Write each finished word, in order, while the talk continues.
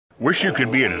Wish you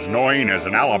could be as annoying as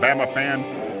an Alabama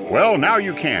fan? Well, now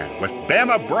you can with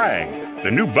Bama Brag,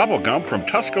 the new bubblegum from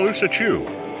Tuscaloosa Chew.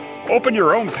 Open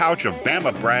your own pouch of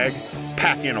Bama Brag,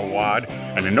 pack in a wad,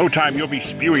 and in no time you'll be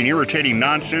spewing irritating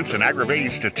nonsense and aggravating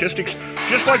statistics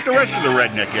just like the rest of the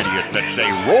redneck idiots that say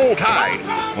roll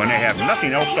tide when they have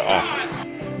nothing else to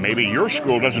offer. Maybe your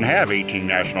school doesn't have 18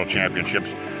 national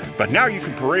championships, but now you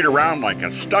can parade around like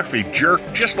a stuffy jerk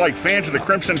just like fans of the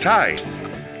Crimson Tide.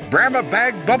 Bama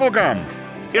Bag Bubblegum.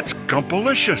 It's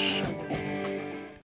gumpalicious.